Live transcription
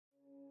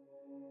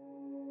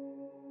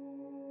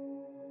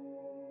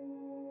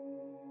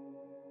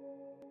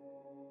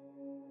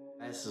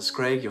This is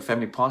Craig, your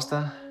family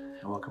pastor,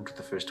 and welcome to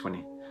the First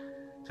 20.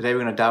 Today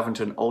we're going to dive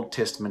into an Old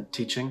Testament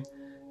teaching.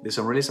 There's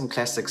some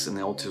classics in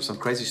the Old Testament, some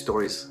crazy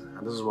stories,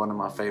 and this is one of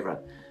my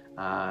favorite.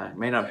 You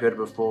may not have heard it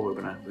before. We're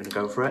going to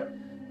go for it.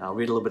 I'll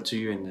read a little bit to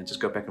you and just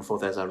go back and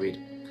forth as I read.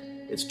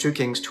 It's 2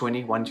 Kings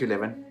 20, 1 to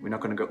 11. We're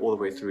not going to go all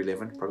the way through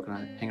 11. Probably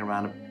going to hang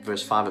around at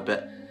verse 5 a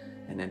bit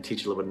and then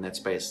teach a little bit in that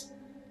space.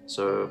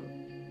 So,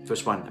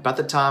 verse 1. About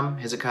the time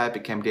Hezekiah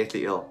became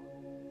deathly ill,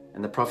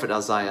 and the prophet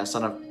Isaiah,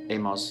 son of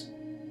Amos,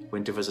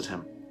 went to visit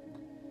him.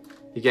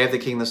 He gave the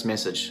king this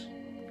message.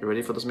 You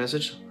ready for this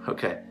message?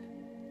 Okay.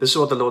 This is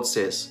what the Lord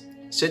says.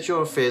 Set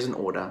your affairs in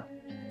order,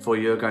 for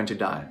you're going to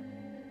die.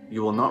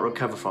 You will not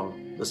recover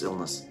from this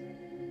illness.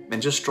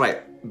 And just straight,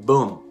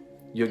 boom,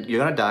 you're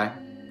going to die.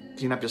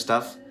 Clean up your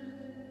stuff.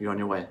 You're on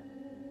your way.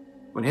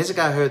 When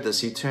Hezekiah heard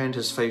this, he turned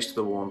his face to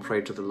the wall and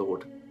prayed to the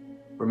Lord.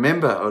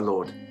 Remember, O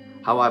Lord,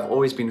 how I've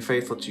always been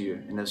faithful to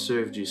you and have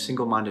served you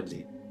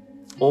single-mindedly,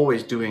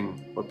 always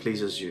doing what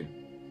pleases you.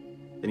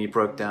 Then he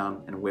broke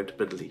down and wept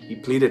bitterly. He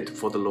pleaded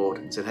for the Lord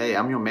and said, hey,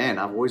 I'm your man.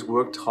 I've always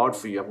worked hard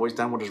for you. I've always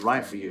done what is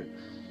right for you.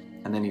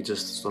 And then he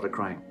just started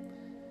crying.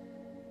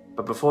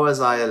 But before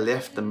Isaiah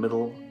left the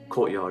middle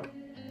courtyard,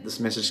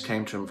 this message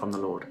came to him from the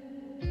Lord.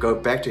 Go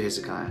back to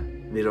Hezekiah,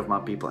 leader of my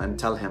people, and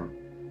tell him,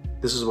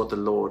 this is what the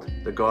Lord,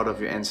 the God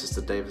of your ancestor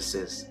David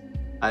says.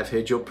 I have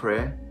heard your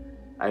prayer.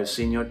 I have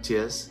seen your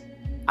tears.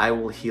 I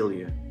will heal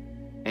you.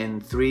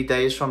 And 3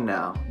 days from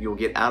now, you will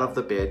get out of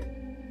the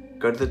bed,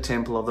 go to the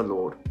temple of the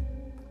Lord.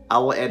 I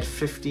will add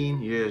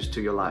 15 years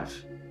to your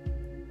life,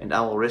 and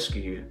I will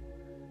rescue you,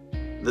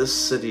 this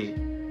city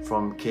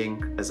from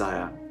King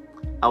Uzziah.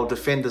 I will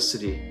defend the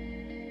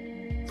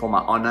city for my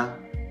honor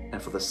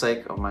and for the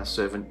sake of my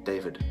servant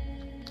David.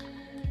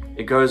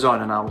 It goes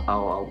on, and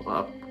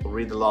I'll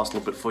read the last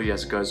little bit for you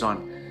as it goes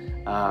on.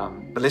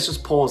 But let's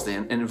just pause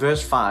there. In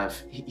verse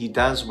 5, he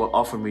does what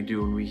often we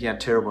do when we hear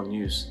terrible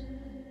news.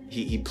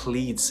 He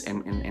pleads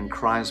and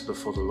cries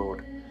before the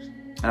Lord.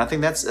 And I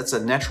think that's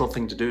a natural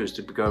thing to do, is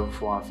to go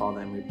before our Father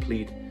and we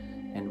plead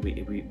and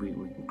we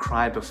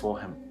cry before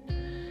Him.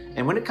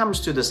 And when it comes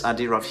to this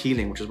idea of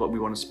healing, which is what we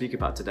want to speak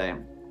about today,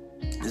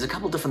 there's a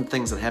couple different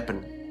things that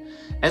happen.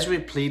 As we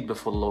plead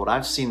before the Lord,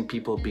 I've seen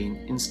people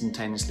being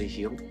instantaneously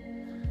healed.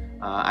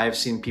 I've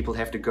seen people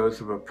have to go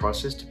through a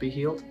process to be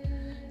healed.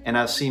 And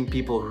I've seen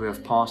people who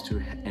have passed who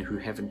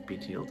haven't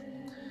been healed.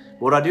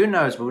 What I do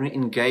know is when we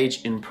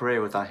engage in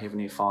prayer with our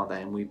Heavenly Father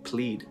and we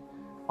plead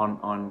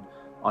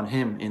on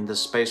Him in this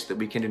space that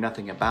we can do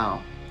nothing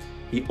about,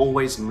 He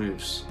always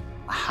moves.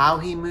 How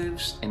He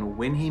moves and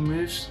when He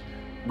moves,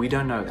 we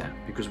don't know that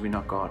because we're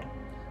not God.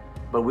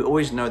 But we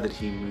always know that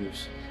He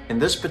moves. In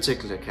this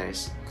particular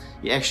case,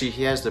 He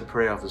has the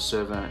prayer of the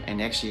servant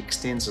and actually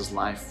extends his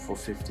life for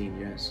 15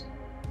 years.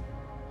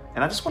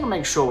 And I just want to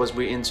make sure as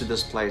we're into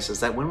this place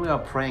is that when we are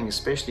praying,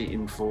 especially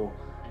for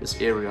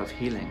this area of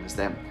healing, is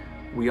that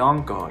we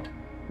aren't God.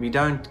 We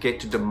don't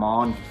get to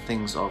demand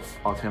things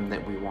of Him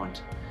that we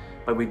want.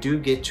 But we do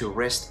get to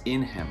rest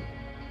in Him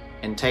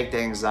and take the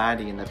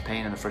anxiety and the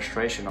pain and the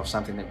frustration of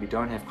something that we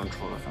don't have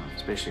control of,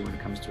 especially when it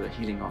comes to a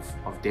healing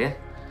of death.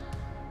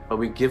 But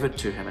we give it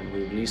to Him and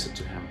we release it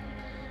to Him.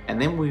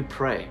 And then we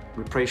pray.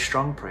 We pray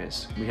strong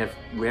prayers. We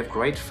have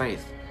great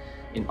faith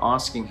in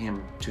asking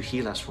Him to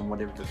heal us from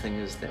whatever the thing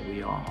is that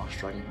we are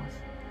struggling with.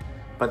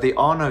 But there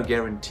are no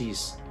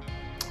guarantees.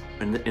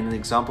 In the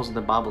examples in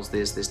the Bibles,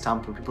 there's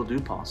times when people do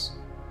pass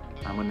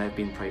when they've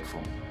been prayed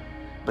for.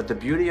 But the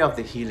beauty of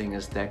the healing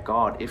is that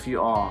God, if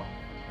you are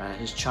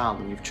His child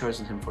and you've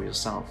chosen Him for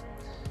yourself,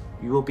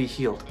 you will be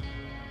healed.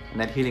 And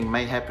that healing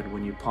may happen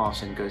when you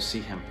pass and go see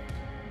Him,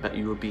 but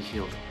you will be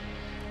healed.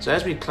 So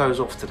as we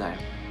close off today,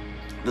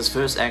 this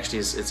verse actually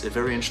it's a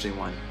very interesting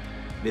one.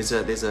 There's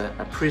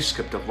a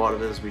prescript of what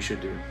it is we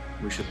should do.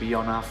 We should be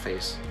on our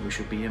face. We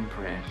should be in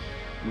prayer.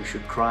 We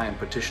should cry and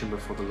petition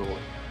before the Lord,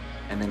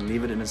 and then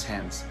leave it in His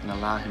hands and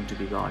allow Him to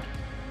be God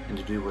and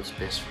to do what's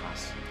best for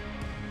us.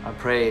 I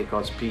pray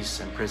God's peace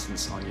and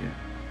presence on you.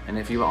 And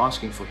if you are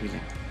asking for healing,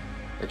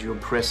 that you will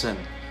press in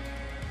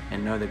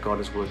and know that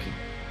God is working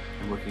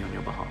and working on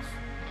your behalf.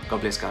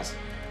 God bless, guys.